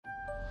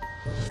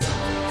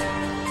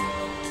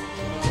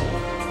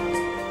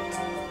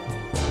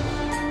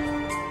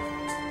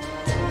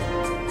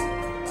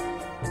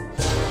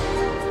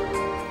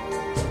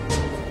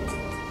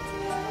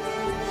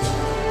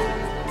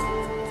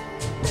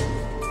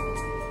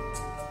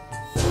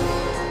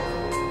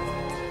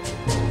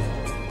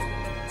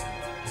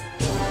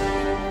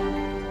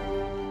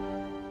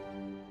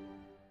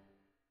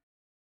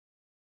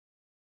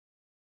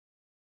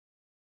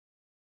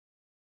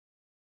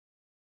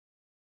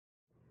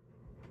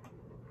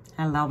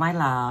Hello, my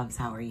loves.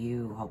 How are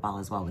you? Hope all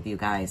is well with you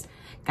guys.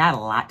 Got a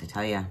lot to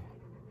tell you.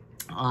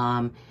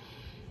 I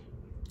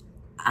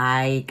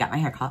got my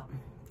hair cut.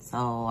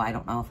 So I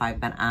don't know if I've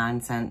been on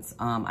since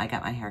I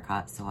got my hair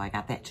cut. So I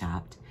got that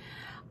chopped.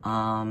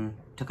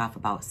 Took off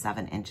about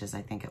 7 inches,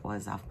 I think it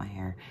was, off my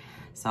hair.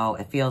 So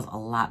it feels a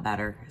lot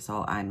better.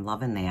 So I'm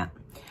loving that.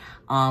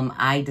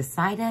 I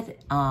decided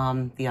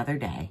the other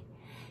day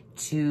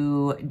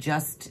to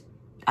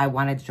I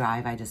wanted to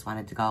drive. I just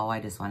wanted to go. I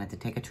just wanted to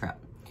take a trip.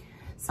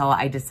 So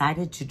I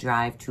decided to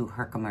drive to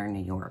Herkimer,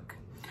 New York.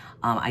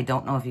 I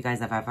don't know if you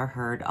guys have ever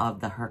heard of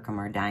the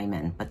Herkimer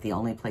Diamond, but the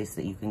only place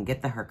that you can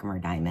get the Herkimer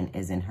Diamond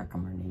is in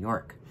Herkimer, New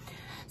York.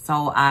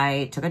 So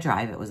I took a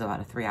drive. It was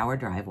about a 3-hour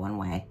drive one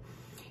way.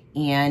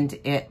 And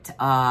it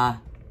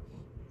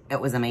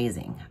was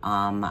amazing.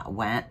 I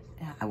went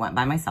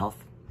by myself.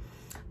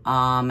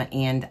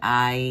 And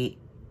I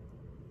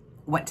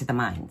went to the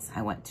mines.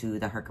 I went to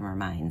the Herkimer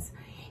mines.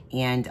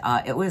 And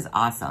it was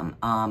awesome.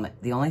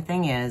 The only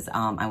thing is,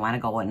 I want to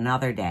go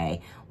another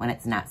day when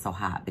it's not so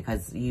hot,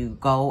 because you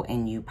go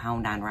and you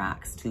pound on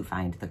rocks to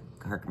find the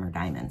Herkimer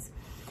diamonds.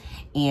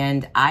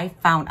 And I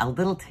found a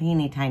little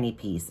tiny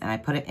piece, and I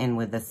put it in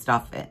with the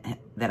stuff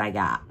that I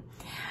got.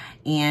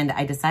 And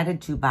I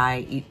decided to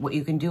buy, what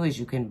you can do is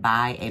you can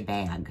buy a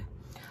bag.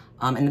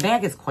 And the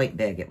bag is quite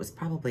big. It was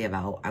probably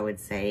about, I would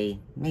say,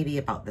 maybe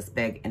about this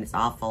big, and it's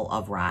all full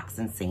of rocks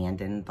and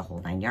sand and the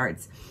whole 9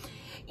 yards.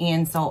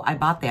 And so I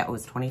bought that. It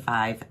was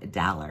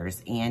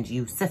 $25, and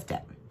you sift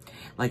it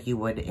like you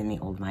would in the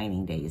old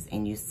mining days,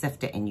 and you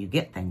sift it and you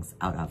get things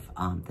out of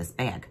this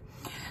bag.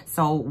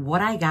 So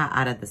what I got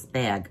out of this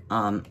bag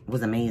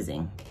was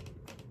amazing.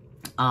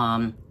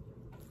 I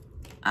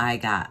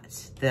got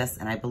this,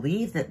 and I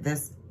believe that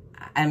this,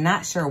 I'm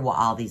not sure what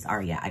all these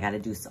are yet. I got to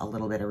do a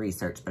little bit of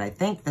research, but I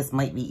think this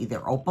might be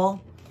either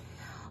opal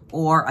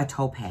or a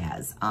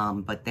topaz.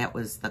 But that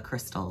was the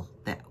crystal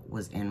that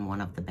was in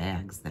one of the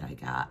bags that I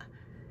got.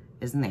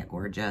 Isn't that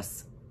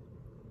gorgeous?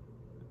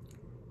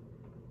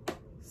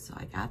 So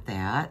I got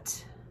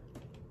that.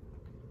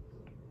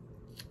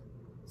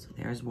 So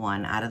there's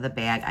one. Out of the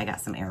bag, I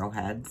got some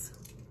arrowheads.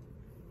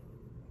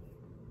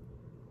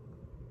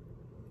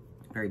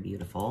 Very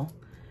beautiful.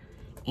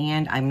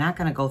 And I'm not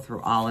going to go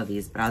through all of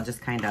these, but I'll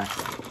just kind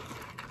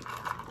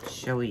of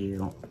show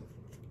you.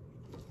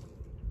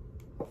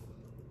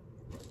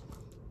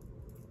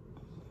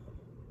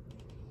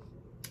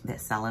 That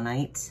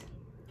selenite.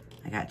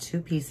 I got 2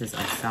 pieces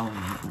of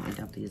selenite. Let me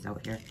dump these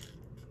out here.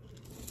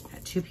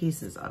 Got 2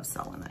 pieces of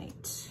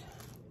selenite.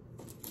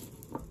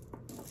 If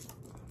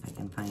I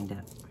can find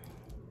it.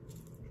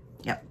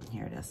 Yep,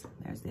 here it is.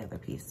 There's the other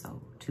piece.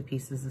 So 2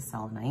 pieces of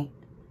selenite,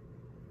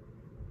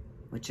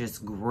 which is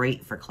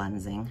great for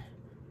cleansing.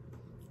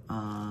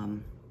 Let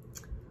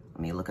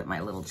me look at my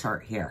little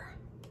chart here.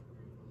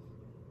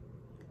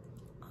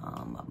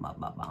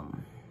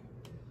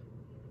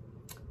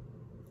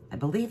 I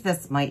believe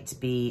this might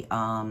be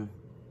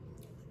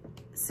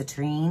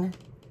citrine.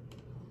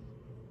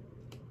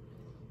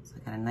 So I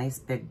got a nice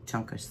big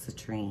chunk of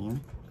citrine.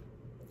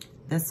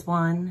 This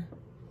one,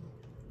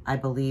 I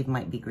believe,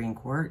 might be green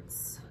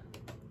quartz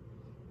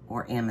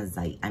or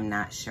amazite. I'm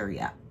not sure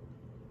yet.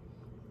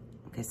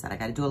 Like I said, I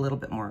got to do a little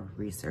bit more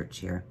research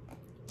here.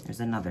 There's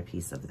another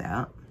piece of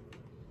that.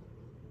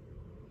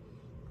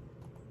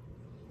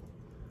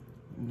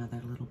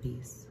 Another little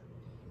piece.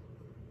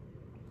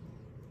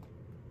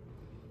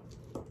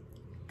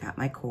 Got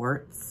my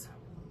quartz.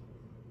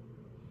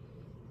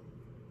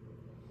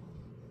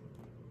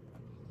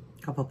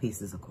 Couple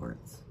pieces of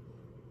quartz.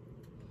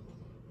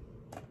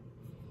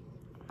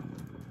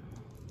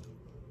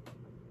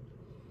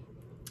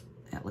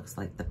 That looks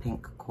like the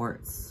pink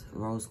quartz,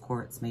 rose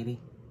quartz maybe.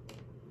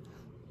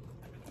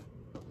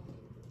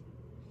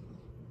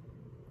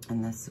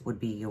 And this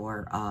would be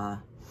your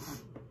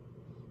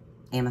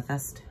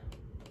amethyst.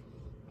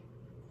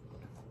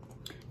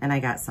 And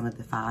I got some of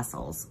the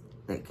fossils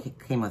that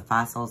came with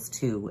fossils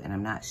too, and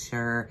I'm not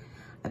sure.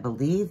 I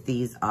believe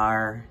these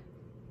are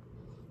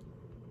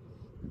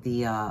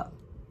the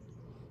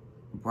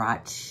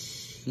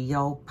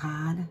brachiopod.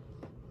 I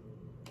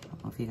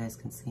don't know if you guys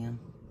can see them.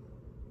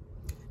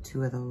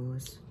 2 of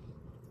those.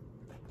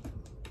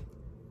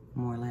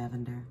 More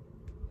lavender.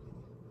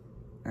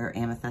 Or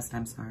amethyst,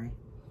 I'm sorry.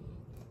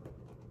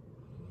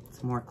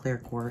 Some more clear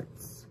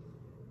quartz.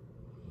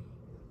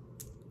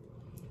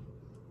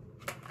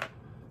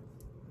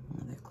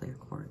 Another clear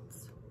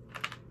quartz.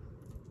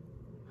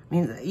 I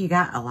mean, you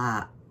got a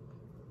lot.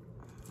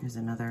 There's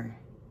another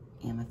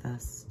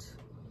amethyst.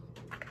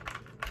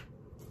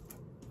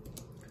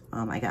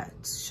 I got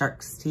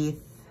shark's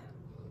teeth.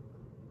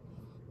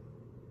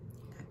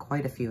 Got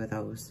quite a few of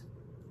those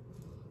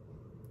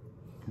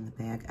in the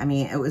bag. I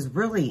mean, it was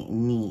really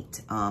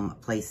neat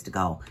place to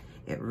go.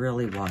 It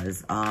really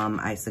was.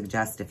 I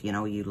suggest if, you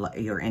know,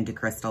 you're into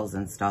crystals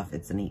and stuff,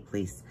 it's a neat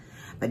place.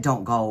 But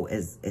don't go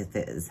if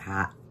it is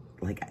hot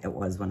like it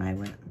was when I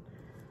went.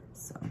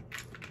 So, I'm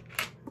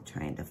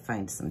trying to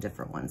find some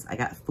different ones. I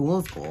got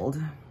fool's gold.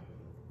 A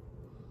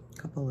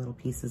couple little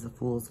pieces of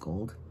fool's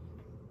gold.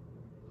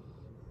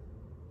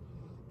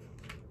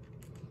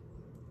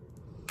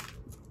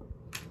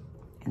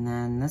 And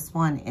then this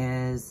one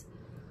is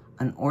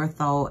an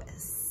Ortho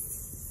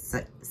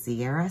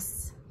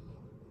Sierras.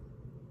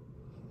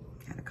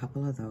 Got a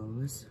couple of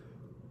those.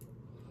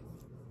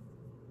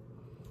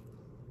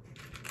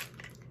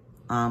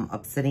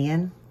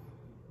 Obsidian.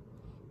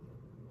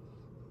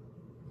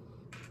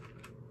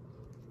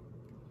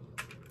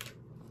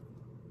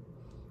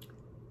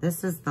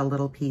 This is the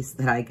little piece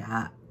that I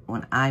got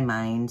when I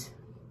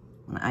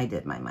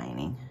did my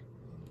mining.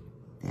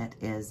 That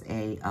is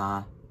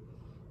a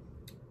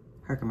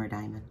Herkimer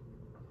diamond.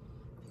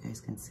 You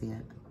guys can see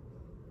it.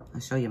 I'll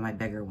show you my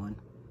bigger one.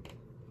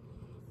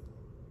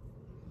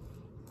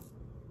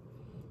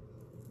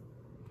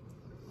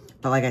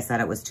 But like I said,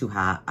 it was too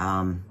hot.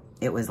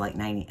 It was like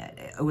 90,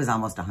 it was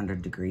almost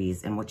 100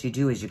 degrees. And what you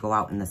do is you go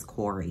out in this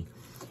quarry.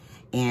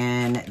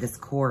 And this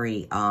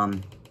quarry,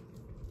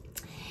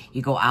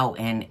 you go out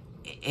and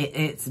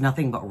it's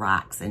nothing but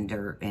rocks and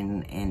dirt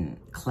and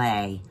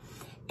clay.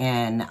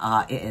 And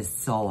it is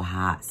so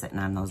hot sitting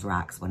on those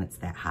rocks when it's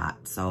that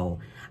hot. So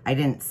I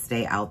didn't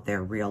stay out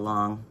there real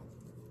long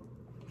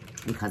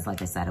because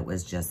like I said, it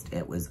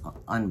was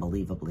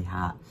unbelievably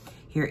hot.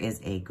 Here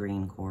is a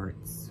green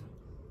quartz.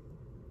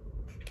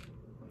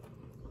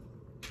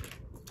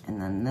 And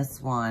then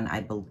this one,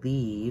 I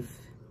believe,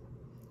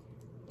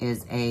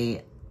 is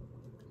I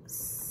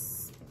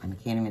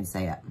can't even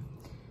say it,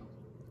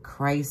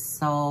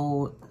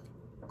 chrysocolla.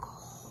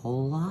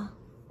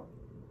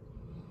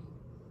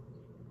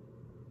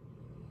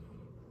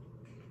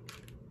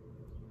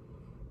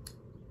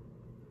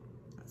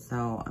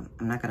 So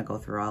I'm not going to go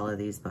through all of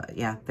these, but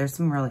yeah, there's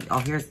some really, oh,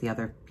 here's the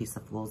other piece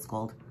of fool's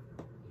gold.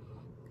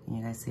 Can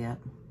you guys see it?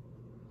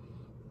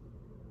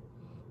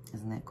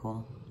 Isn't that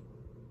cool?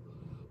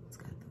 It's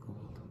got the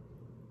gold.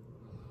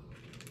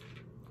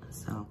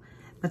 So,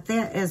 but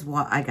that is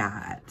what I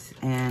got.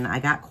 And I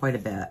got quite a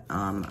bit.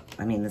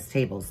 I mean, this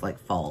table's like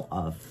full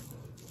of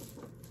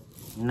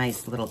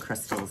nice little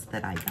crystals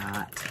that I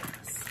got.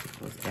 Stick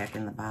those back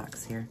in the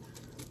box here.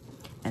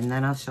 And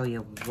then I'll show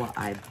you what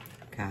I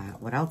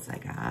got, what else I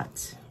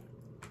got.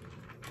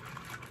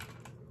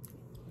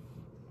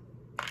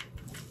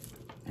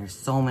 There's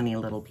so many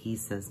little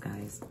pieces,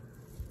 guys,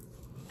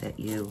 that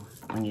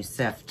when you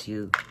sift,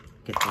 you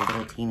get the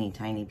little teeny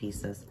tiny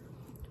pieces,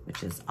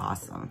 which is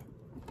awesome.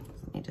 So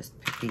let me just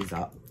pick these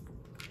up.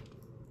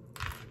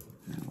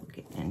 And then we'll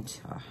get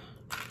into,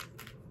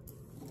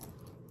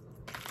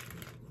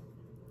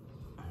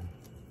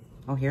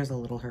 oh, here's a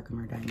little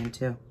Herkimer diamond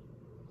too.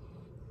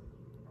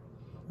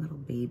 Little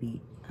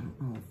baby. I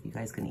don't know if you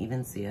guys can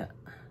even see it.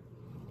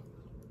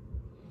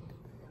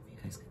 If you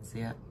guys can see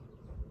it.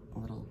 A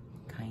little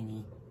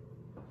tiny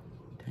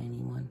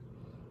one.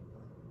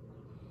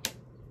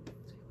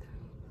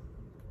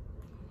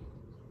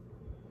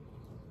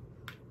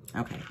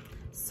 Okay,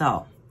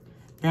 so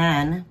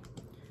then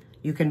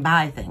you can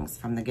buy things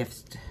from the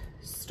gift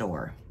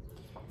store.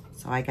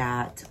 So I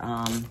got,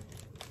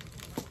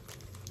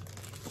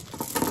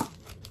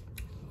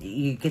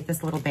 you get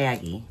this little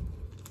baggie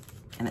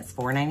and it's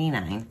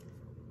 $4.99.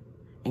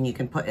 And you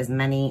can put as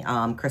many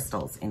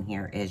crystals in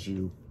here as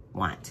you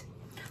want,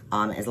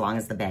 as long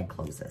as the bag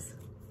closes.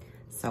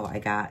 So I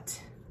got,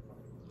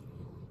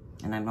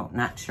 and I'm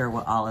not sure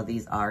what all of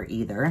these are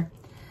either.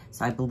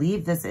 So I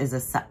believe this is a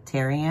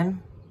septarian.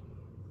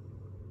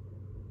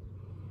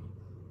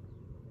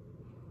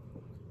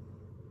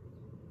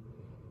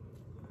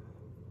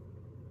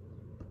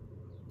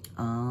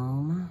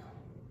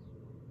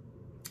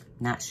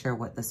 Not sure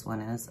what this one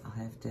is. I'll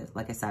have to,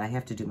 like I said, I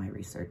have to do my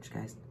research,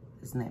 guys.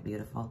 Isn't that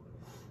beautiful?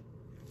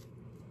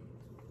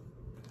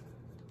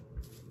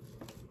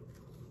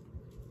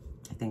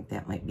 I think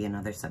that might be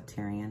another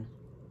septarian.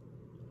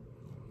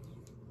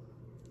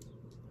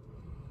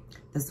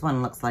 This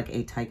one looks like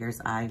a tiger's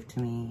eye to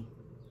me.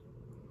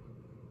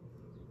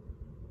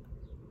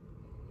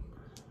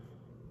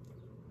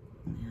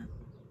 Yeah.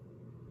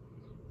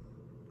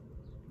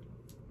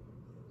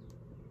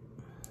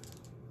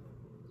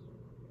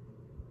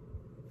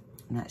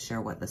 Not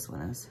sure what this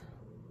one is.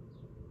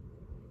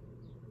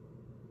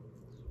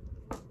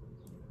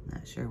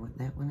 Not sure what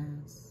that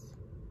one is.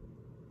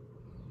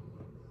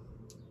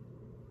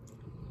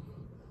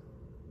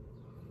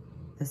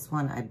 This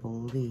one, I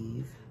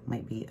believe,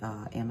 might be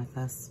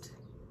amethyst.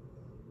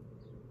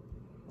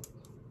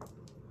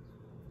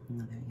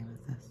 Another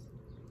amethyst.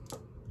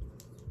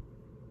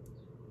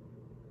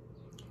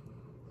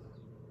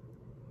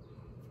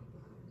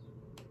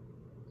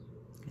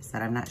 Like I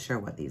said, I'm not sure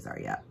what these are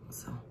yet,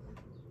 so.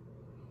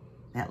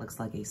 That looks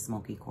like a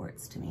smoky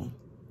quartz to me.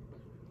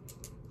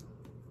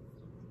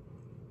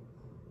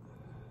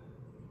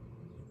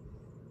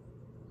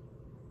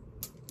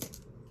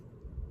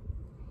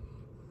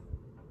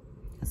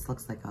 This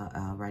looks like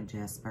a red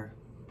jasper.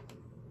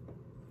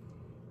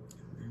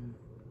 And then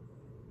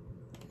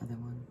the other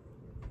one.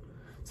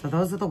 So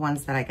those are the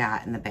ones that I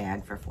got in the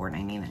bag for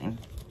 $4.99.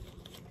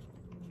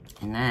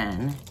 And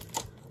then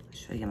I'll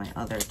show you my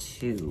other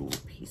 2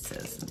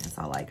 pieces, and that's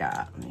all I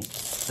got. Let me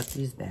just put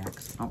these back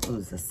so I don't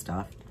lose this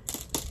stuff.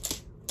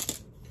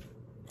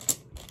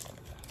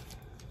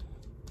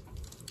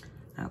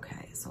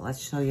 Okay, so let's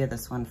show you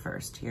this one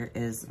first. Here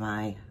is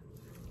my,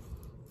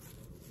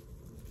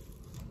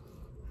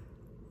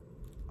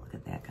 look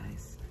at that,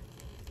 guys.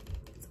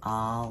 It's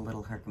all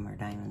little Herkimer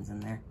diamonds in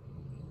there.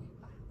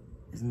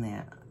 Isn't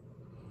that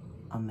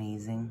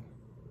amazing?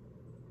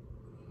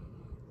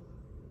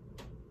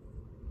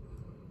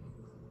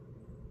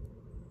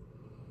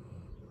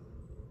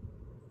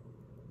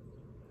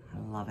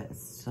 I love it.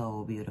 It's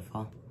so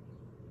beautiful.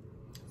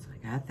 So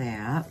I got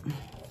that.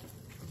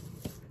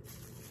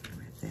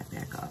 Wrap that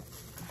back up.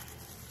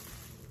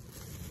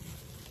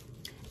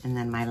 And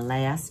then my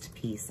last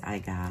piece I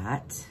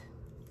got.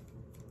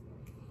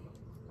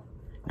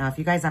 Now, if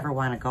you guys ever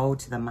want to go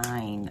to the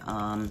mine,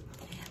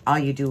 all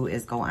you do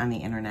is go on the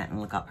internet and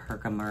look up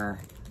Herkimer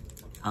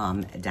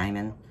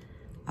diamond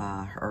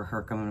or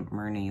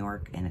Herkimer, New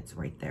York, and it's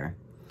right there.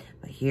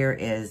 But here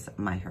is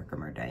my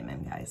Herkimer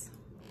diamond, guys.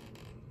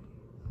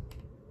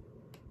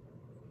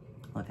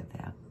 Look at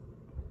that.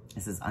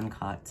 This is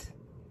uncut.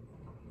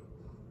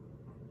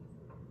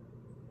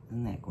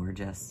 Isn't that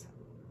gorgeous?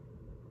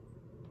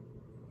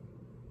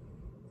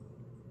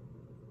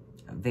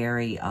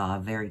 Very,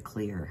 very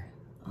clear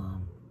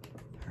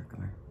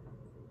Herkimer.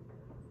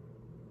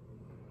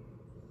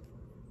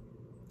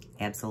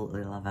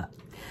 Absolutely love it.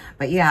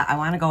 But yeah, I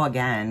want to go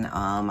again.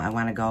 I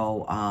want to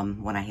go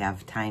when I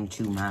have time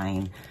to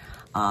mine.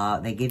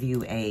 They give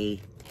you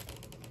a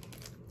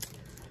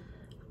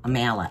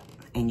mallet,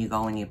 and you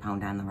go and you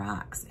pound on the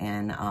rocks.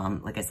 And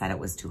like I said, it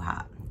was too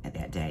hot at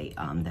that day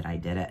that I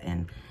did it.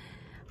 And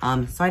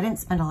so I didn't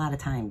spend a lot of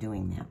time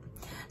doing that.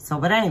 So,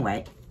 but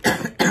anyway,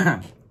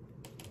 and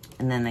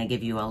then they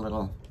give you a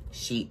little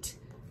sheet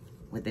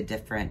with the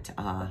different,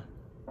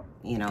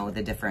 you know,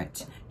 the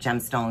different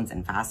gemstones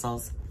and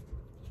fossils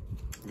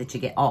that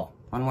you get. Oh,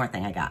 one more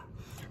thing I got.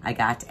 I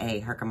got a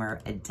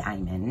Herkimer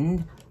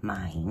Diamond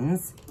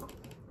Mines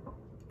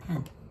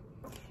pen.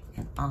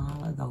 And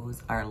all of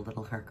those are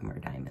little Herkimer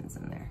diamonds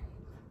in there.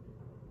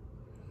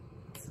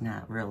 It's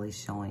not really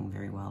showing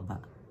very well,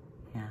 but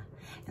yeah.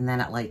 And then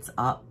it lights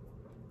up.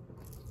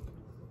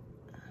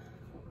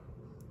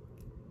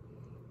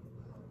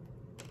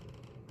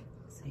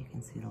 So you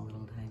can see the little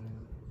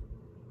diamond.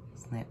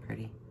 Isn't that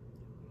pretty?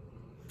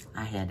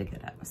 I had to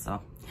get it,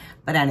 so.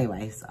 But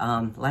anyways,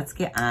 let's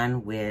get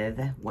on with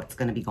what's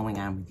going to be going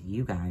on with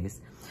you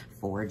guys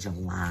for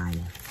July.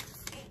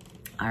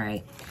 All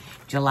right,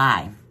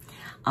 July.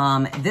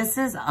 This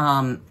is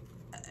the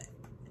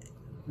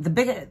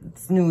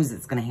biggest news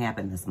that's going to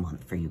happen this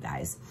month for you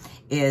guys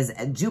is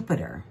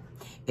Jupiter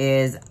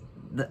is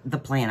the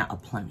planet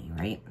of plenty,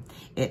 right?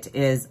 It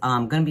is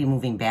going to be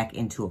moving back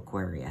into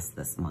Aquarius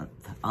this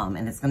month,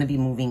 and it's going to be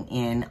moving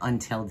in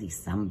until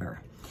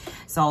December.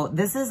 So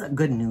this is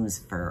good news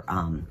for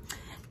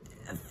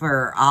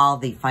all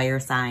the fire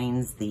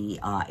signs, the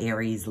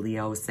Aries,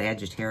 Leo,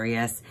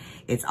 Sagittarius.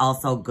 It's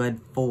also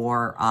good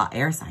for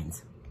air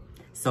signs.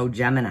 So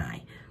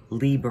Gemini,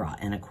 Libra,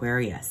 and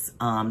Aquarius.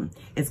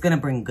 It's going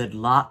to bring good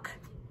luck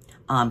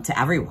to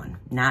everyone,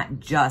 not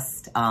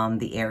just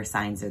the air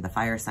signs or the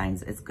fire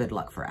signs. It's good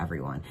luck for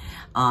everyone.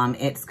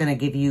 It's going to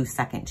give you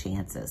second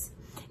chances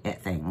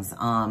at things.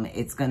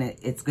 It's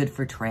good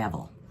for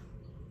travel.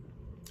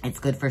 It's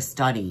good for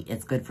study.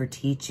 It's good for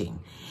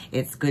teaching.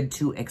 It's good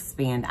to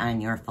expand on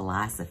your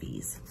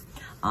philosophies.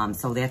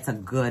 So that's a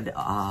good,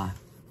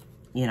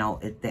 you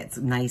know, that's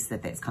nice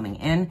that that's coming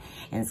in,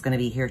 and it's going to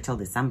be here till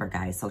December,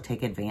 guys. So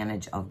take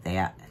advantage of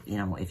that, you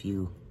know, if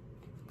you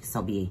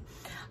so be.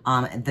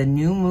 The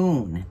new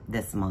moon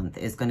this month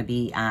is going to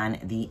be on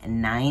the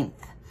 9th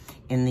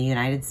in the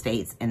United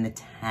States and the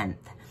 10th.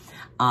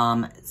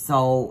 And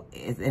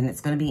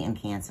it's going to be in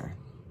Cancer.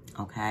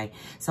 Okay,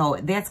 so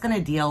that's going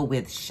to deal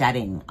with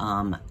shedding,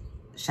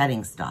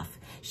 shedding stuff,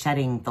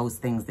 shedding those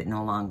things that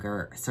no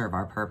longer serve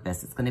our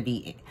purpose. It's going to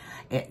be,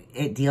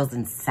 it deals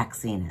in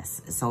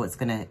sexiness. So it's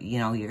going to, you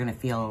know, you're going to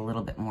feel a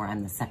little bit more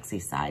on the sexy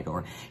side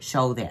or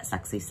show that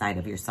sexy side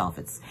of yourself.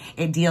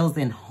 It deals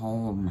in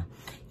home,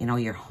 you know,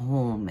 your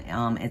home.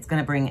 It's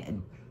going to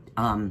bring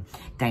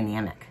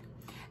dynamic.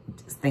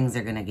 Things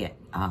are going to get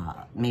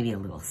maybe a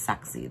little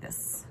sexy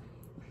this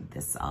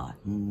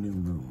new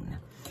moon.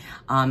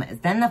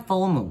 Then the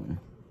full moon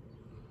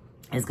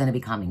is going to be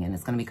coming in.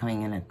 It's going to be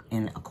coming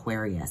in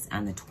Aquarius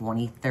on the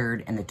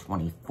 23rd and the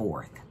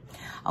 24th.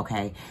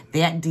 Okay,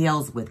 that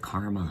deals with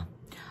karma,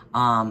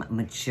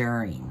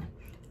 maturing,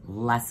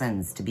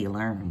 lessons to be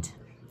learned,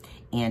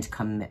 and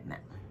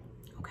commitment.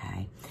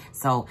 Okay,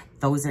 so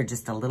those are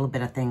just a little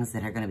bit of things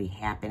that are going to be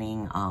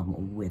happening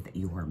with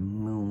your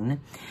moon.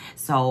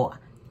 So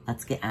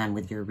let's get on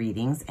with your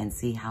readings and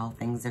see how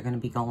things are going to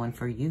be going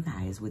for you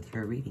guys with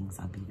your readings.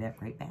 I'll be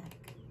right back.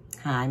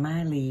 Hi,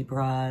 my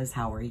Libras.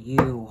 How are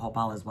you? Hope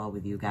all is well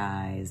with you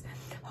guys.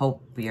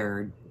 Hope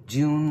your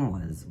June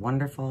was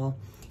wonderful.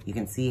 You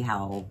can see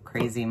how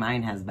crazy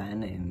mine has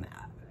been, and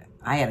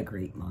I had a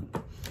great month.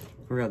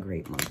 Real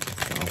great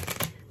month. So,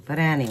 but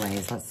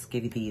anyways, let's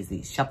give you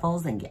these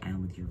shuffles and get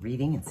on with your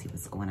reading and see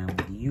what's going on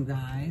with you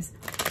guys.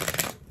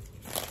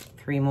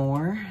 3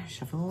 more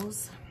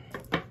shuffles.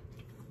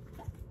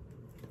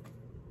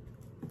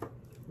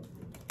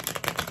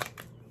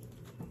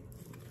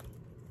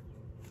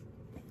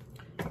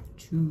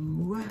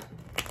 2.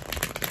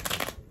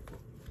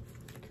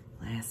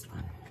 Last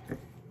one.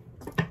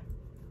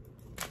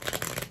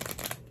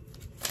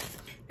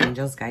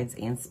 Angels, guides,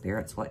 and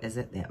spirits, what is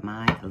it that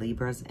my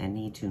Libras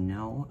need to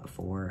know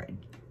for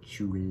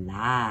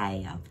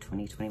July of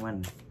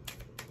 2021?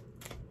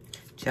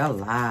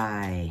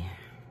 July.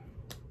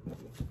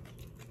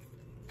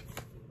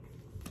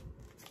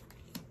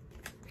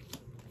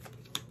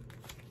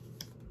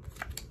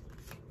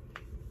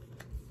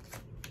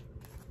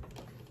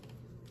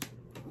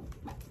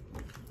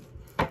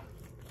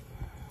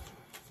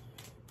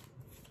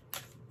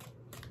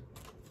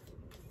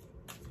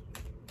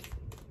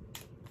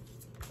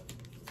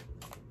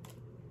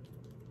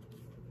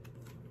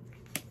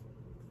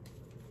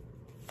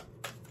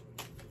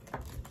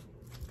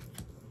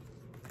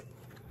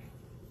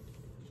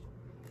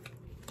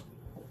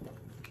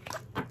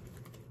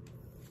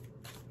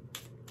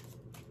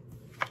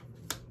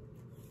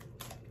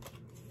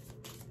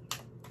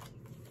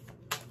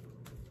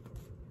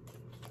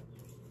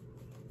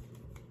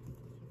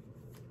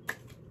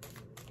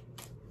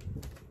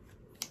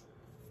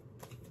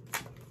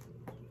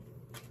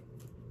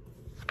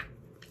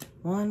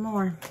 One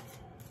more.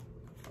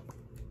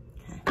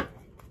 Okay.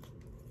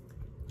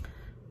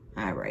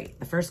 All right.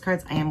 The first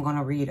cards I am going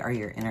to read are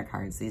your inner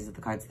cards. These are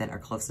the cards that are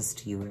closest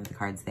to you, or the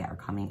cards that are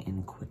coming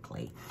in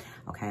quickly.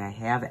 Okay. I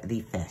have the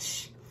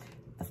Fish,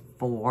 the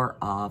 4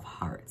 of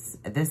Hearts.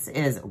 This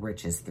is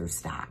riches through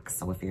stock.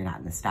 So if you're not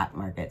in the stock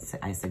market,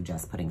 I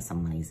suggest putting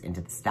some monies into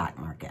the stock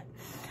market.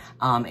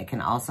 It can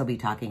also be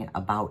talking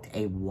about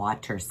a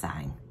water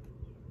sign.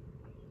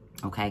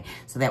 Okay,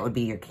 so that would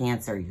be your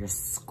Cancer, your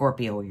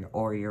Scorpio,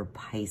 or your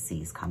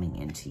Pisces coming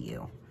into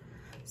you.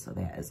 So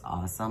that is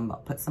awesome.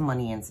 But put some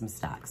money in some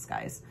stocks,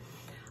 guys.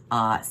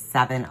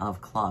 7 of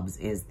Clubs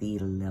is the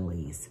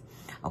Lilies.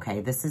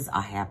 Okay, this is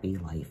a happy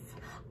life.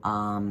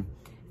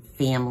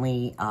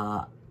 Family,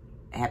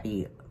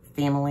 happy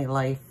family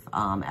life.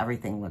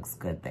 Everything looks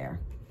good there.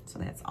 So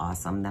that's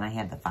awesome. Then I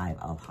had the 5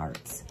 of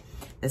Hearts.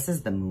 This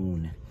is the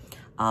Moon.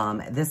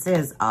 This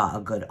is a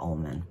good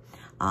omen.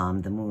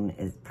 The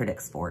moon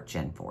predicts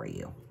fortune for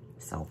you.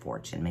 So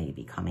fortune may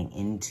be coming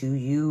into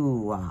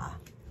you.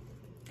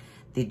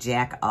 The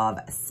Jack of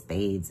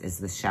Spades is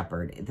the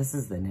Shepherd. This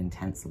is an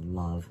intense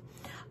love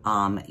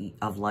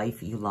of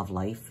life. You love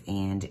life,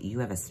 and you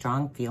have a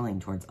strong feeling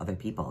towards other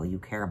people. You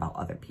care about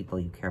other people.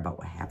 You care about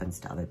what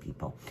happens to other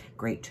people.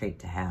 Great trait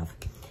to have.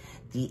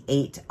 The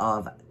 8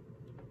 of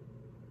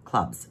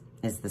Clubs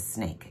is the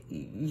Snake.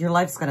 Your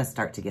life's going to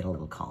start to get a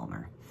little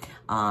calmer.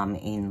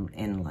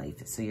 In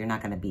life. So you're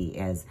not going to be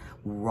as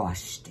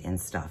rushed and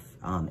stuff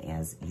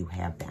as you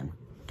have been.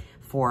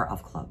 4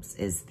 of Clubs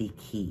is the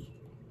Key.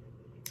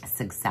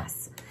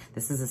 Success.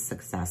 This is a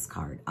success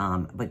card.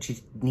 But you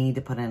need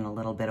to put in a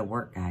little bit of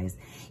work, guys.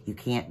 You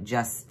can't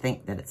just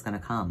think that it's going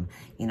to come.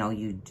 You know,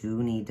 you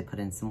do need to put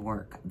in some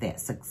work. That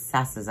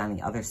success is on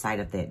the other side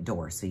of that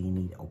door. So you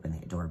need to open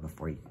that door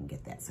before you can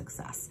get that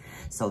success.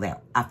 So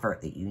that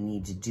effort that you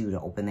need to do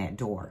to open that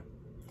door,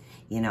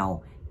 you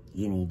know,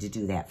 you need to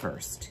do that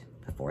first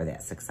before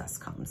that success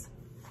comes.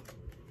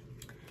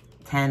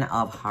 10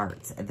 of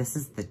Hearts. This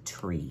is the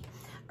tree.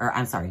 Or,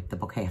 I'm sorry, the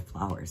bouquet of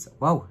flowers.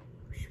 Whoa.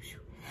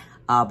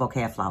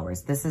 Bouquet of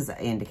flowers. This is an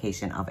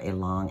indication of a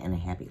long and a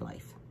happy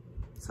life.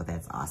 So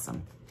that's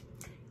awesome.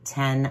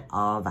 10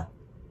 of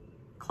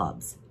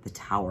Clubs. The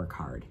Tower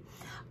card.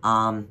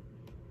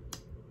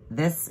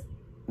 This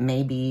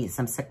may be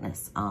some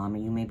sickness.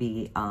 You may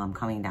be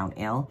coming down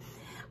ill.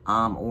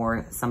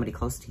 Or somebody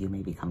close to you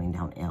may be coming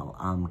down ill,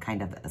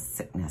 kind of a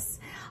sickness.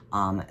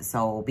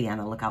 So be on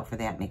the lookout for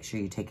that. Make sure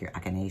you take your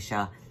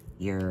echinacea,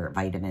 your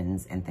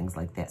vitamins, and things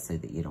like that so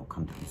that you don't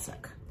come down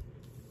sick.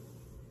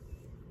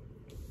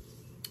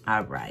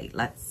 All right,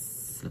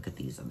 let's look at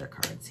these other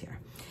cards here.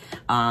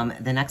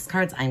 The next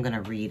cards I'm going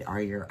to read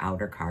are your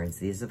outer cards.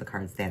 These are the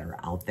cards that are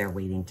out there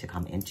waiting to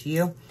come into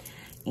you.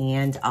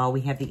 And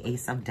we have the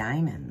Ace of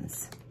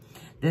Diamonds.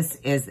 This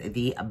is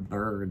the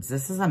Birds.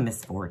 This is a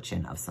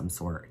misfortune of some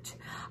sort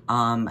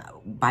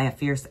by a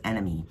fierce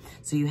enemy.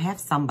 So you have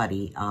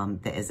somebody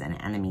that is an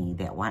enemy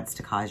that wants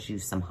to cause you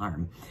some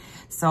harm.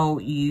 So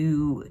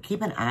you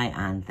keep an eye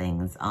on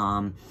things.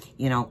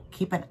 You know,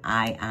 keep an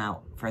eye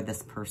out for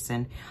this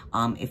person.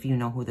 If you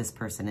know who this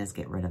person is,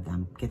 get rid of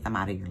them. Get them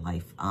out of your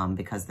life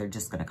because they're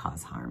just going to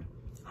cause harm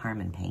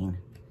and pain.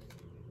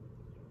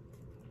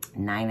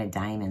 Nine of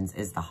Diamonds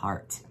is the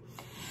heart.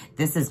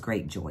 This is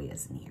great joy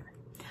is near.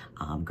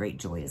 Great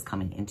joy is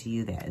coming into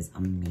you. That is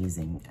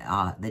amazing.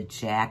 The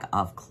Jack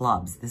of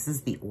Clubs. This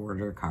is the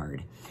order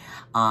card.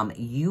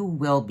 You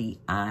will be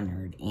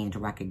honored and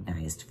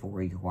recognized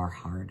for your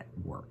hard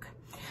work,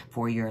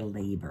 for your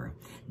labor.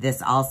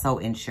 This also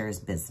ensures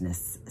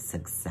business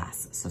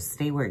success. So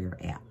stay where you're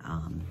at.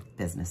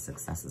 Business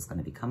success is going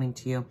to be coming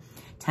to you.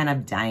 10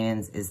 of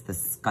Diamonds is the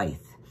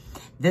Scythe.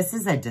 This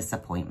is a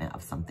disappointment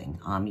of something.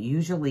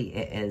 Usually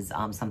it is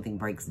something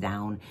breaks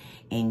down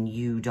and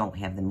you don't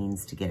have the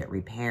means to get it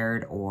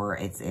repaired, or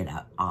it's at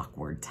an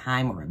awkward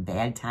time or a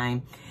bad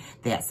time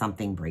that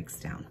something breaks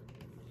down.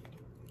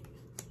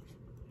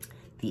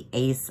 The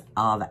Ace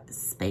of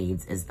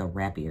Spades is the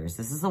Rapiers.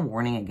 This is a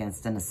warning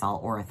against an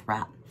assault or a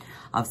threat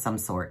of some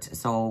sort.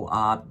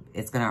 So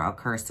it's going to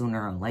occur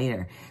sooner or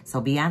later. So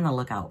be on the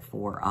lookout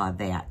for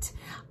that.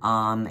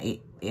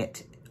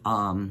 It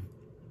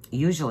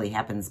usually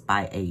happens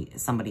by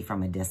somebody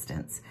from a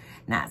distance,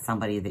 not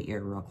somebody that you're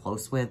real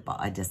close with, but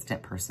a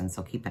distant person.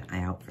 So keep an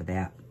eye out for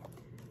that.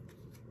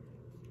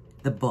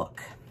 The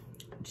Book,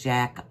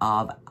 Jack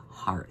of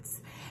Hearts.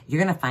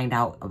 You're going to find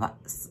out about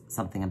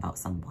something about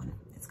someone.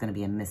 It's going to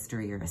be a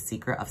mystery or a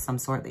secret of some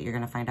sort that you're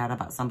going to find out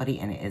about somebody,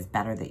 and it is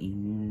better that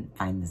you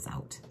find this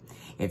out.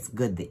 It's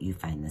good that you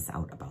find this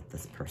out about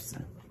this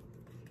person.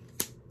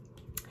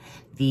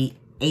 The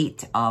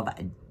Eight of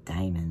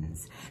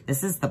Diamonds.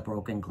 This is the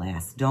broken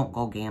glass. Don't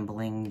go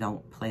gambling.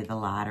 Don't play the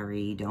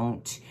lottery.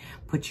 Don't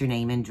put your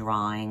name in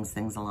drawings,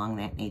 things along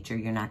that nature.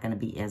 You're not going to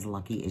be as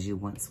lucky as you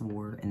once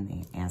were in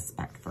the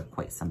aspect for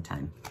quite some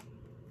time.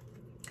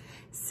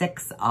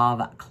 Six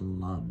of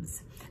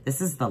Clubs. This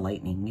is the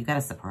Lightning. You got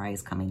a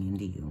surprise coming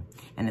into you,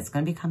 and it's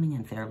going to be coming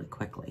in fairly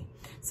quickly.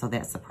 So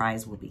that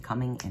surprise will be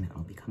coming, and it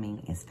will be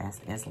coming as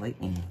fast as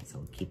lightning.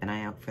 So keep an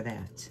eye out for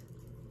that.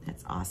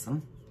 That's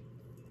awesome.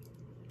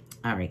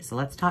 All right, so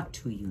let's talk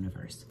to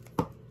Universe.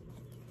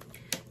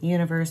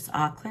 Universe,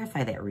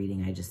 clarify that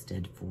reading I just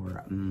did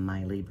for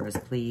my Libras,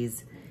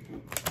 please.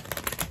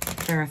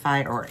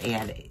 Clarify or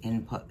add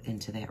input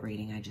into that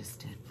reading I just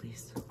did,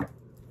 please.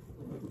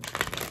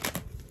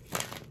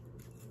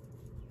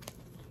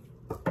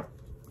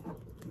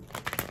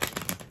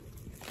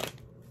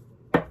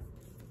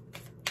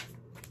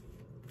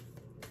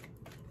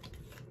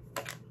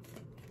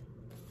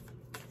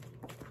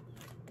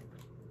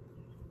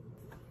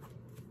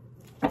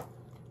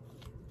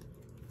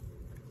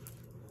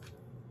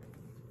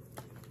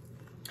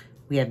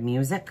 We have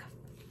Music,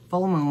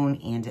 Full Moon,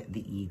 and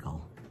the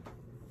Eagle.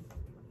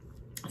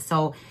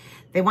 So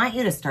they want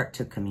you to start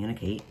to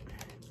communicate.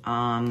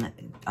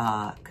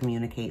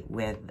 Communicate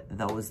with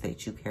those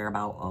that you care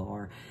about,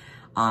 or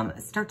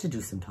start to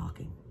do some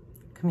talking.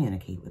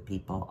 Communicate with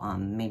people.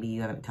 Maybe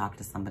you haven't talked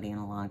to somebody in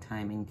a long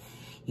time and,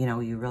 you know,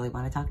 you really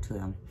want to talk to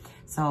them.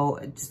 So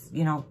just,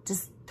 you know,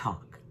 just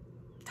talk,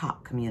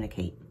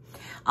 communicate.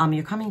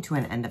 You're coming to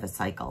an end of a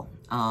cycle.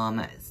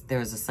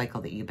 There's a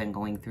cycle that you've been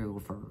going through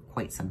for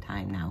quite some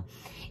time now,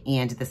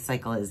 and the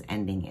cycle is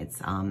ending.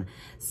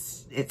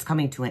 It's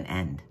coming to an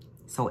end.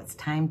 So it's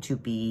time to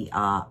be,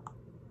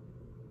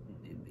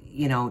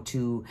 you know,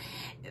 to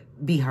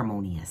be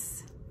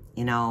harmonious,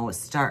 you know,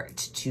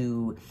 start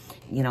to,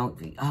 you know,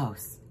 oh,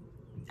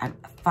 I'm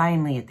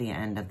finally at the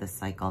end of the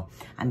cycle.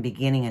 I'm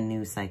beginning a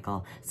new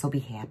cycle. So be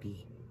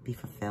happy, be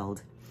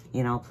fulfilled.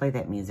 You know, play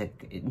that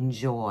music,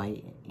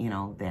 enjoy, you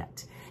know,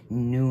 that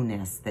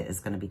newness that is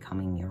going to be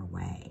coming your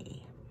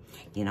way.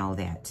 You know,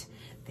 that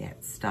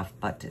stuff.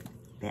 But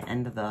the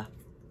end of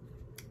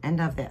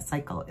that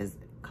cycle is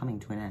coming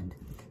to an end.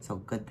 So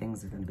good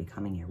things are going to be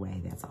coming your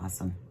way. That's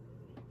awesome.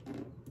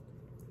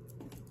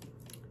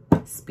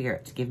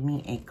 Spirit, give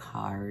me a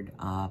card,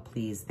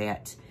 please,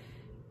 that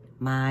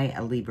my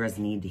Libras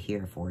need to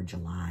hear for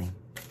July.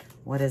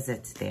 What is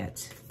it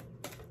that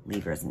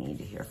Libras need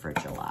to hear for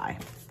July?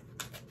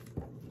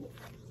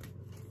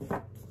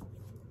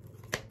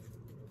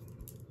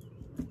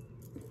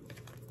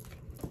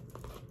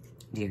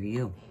 Dear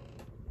you,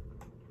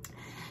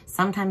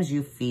 sometimes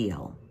you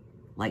feel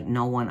like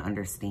no one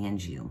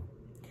understands you.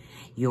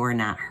 You're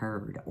not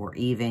heard, or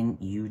even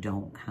you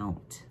don't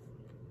count.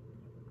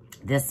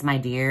 This, my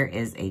dear,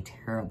 is a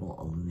terrible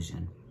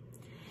illusion.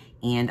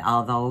 And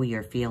although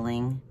your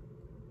feelings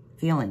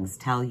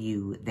tell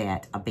you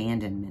that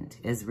abandonment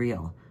is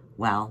real,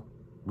 well,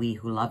 we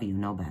who love you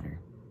know better.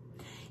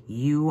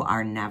 You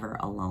are never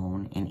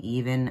alone, and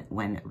even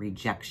when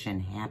rejection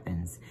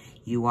happens,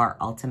 you are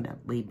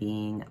ultimately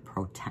being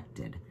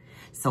protected,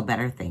 so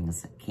better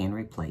things can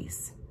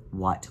replace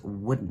what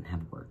wouldn't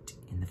have worked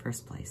in the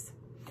first place.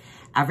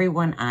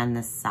 Everyone on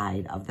this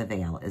side of the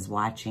veil is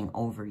watching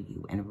over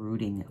you and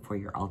rooting for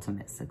your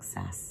ultimate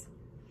success.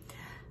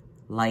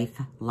 Life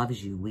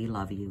loves you, we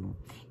love you,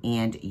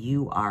 and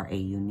you are a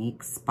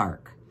unique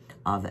spark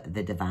of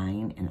the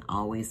divine and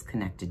always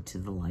connected to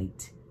the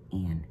light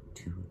and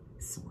to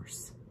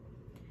Source.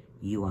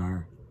 You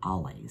are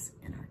always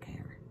in our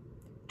care.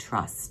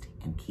 Trust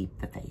and keep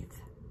the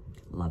faith.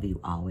 Love you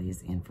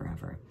always and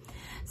forever.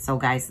 So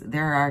guys,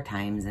 there are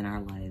times in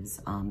our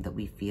lives that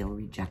we feel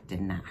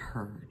rejected, not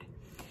heard.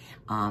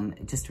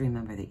 Just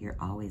remember that you're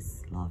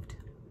always loved.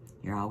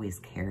 You're always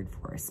cared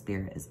for.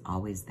 Spirit is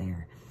always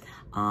there.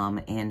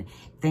 And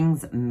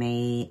things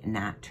may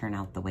not turn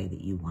out the way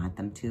that you want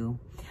them to,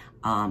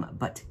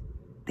 but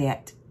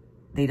that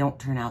they don't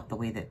turn out the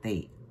way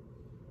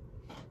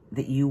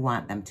that you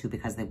want them to,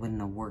 because they wouldn't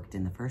have worked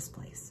in the first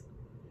place.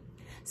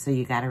 So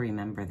you got to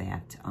remember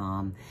that,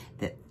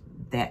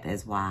 that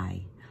is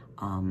why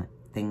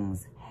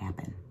things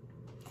happen.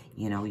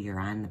 You know, you're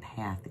on the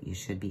path that you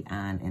should be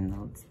on,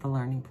 and it's the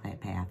learning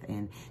path,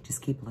 and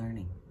just keep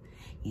learning.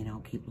 You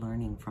know, keep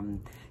learning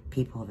from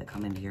people that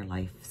come into your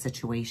life,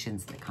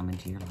 situations that come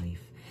into your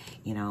life.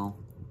 You know,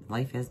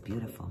 life is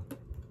beautiful.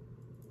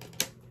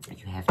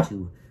 You have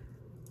to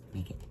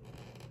make it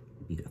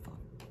beautiful.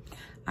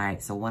 All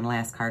right, so one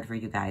last card for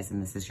you guys,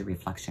 and this is your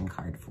reflection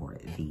card for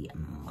the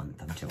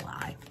month of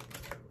July.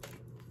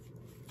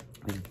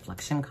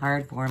 Reflection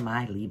card for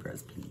my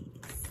Libras, please.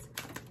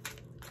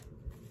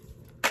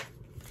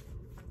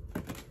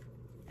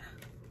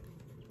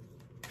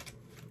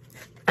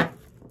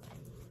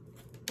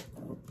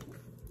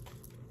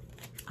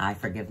 I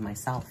forgive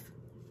myself.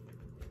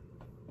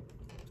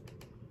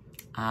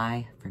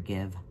 I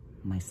forgive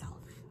myself.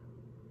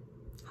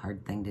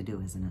 Hard thing to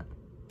do, isn't it?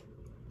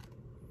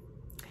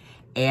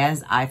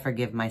 As I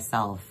forgive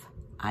myself,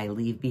 I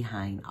leave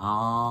behind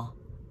all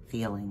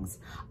feelings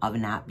of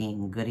not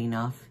being good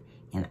enough,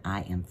 and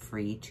I am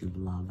free to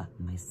love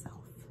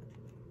myself.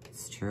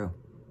 It's true.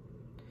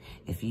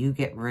 If you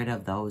get rid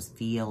of those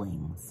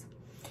feelings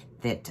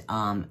that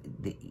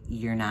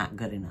you're not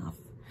good enough,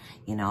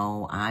 you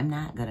know, I'm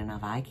not good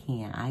enough, I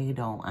can't, I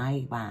don't,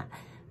 I want,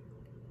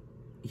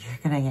 you're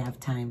going to have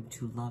time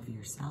to love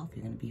yourself.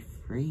 You're going to be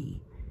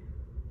free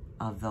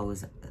of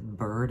those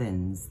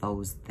burdens,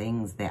 those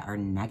things that are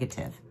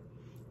negative,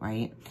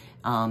 right?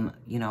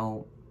 You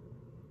know,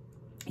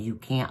 you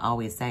can't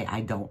always say,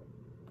 I don't.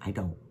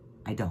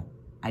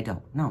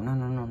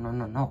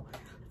 No.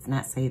 Let's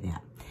not say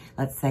that.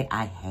 Let's say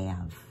I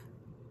have,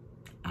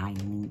 I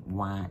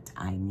want,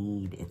 I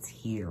need, it's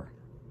here.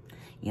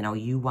 You know,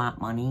 you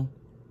want money,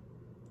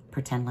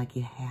 pretend like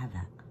you have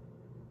it.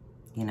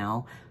 You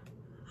know,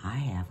 I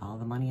have all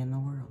the money in the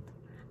world.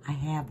 I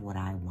have what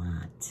I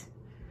want.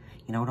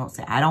 You know, don't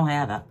say, I don't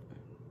have it.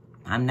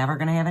 I'm never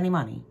going to have any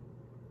money.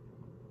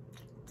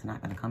 It's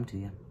not going to come to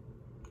you.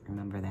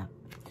 Remember that.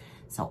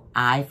 So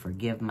I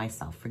forgive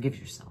myself. Forgive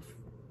yourself.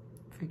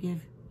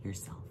 Forgive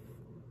yourself.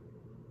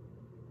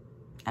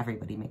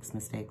 Everybody makes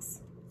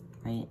mistakes,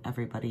 right?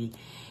 Everybody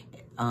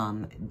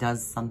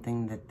does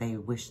something that they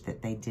wish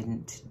that they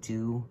didn't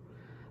do.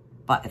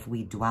 But if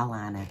we dwell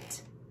on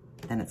it,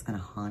 then it's going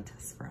to haunt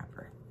us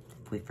forever.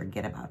 If we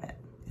forget about it,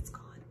 it's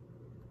gone.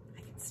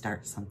 I can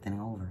start something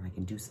over. I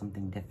can do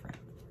something different,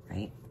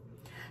 right?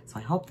 So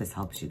I hope this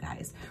helps you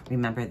guys.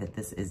 Remember that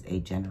this is a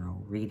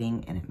general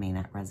reading and it may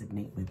not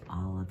resonate with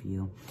all of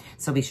you.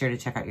 So be sure to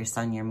check out your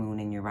sun, your moon,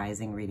 and your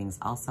rising readings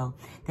also.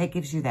 That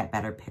gives you that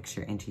better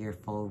picture into your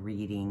full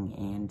reading.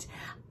 And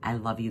I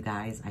love you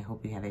guys. I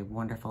hope you have a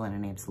wonderful and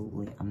an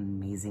absolutely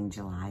amazing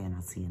July, and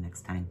I'll see you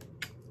next time.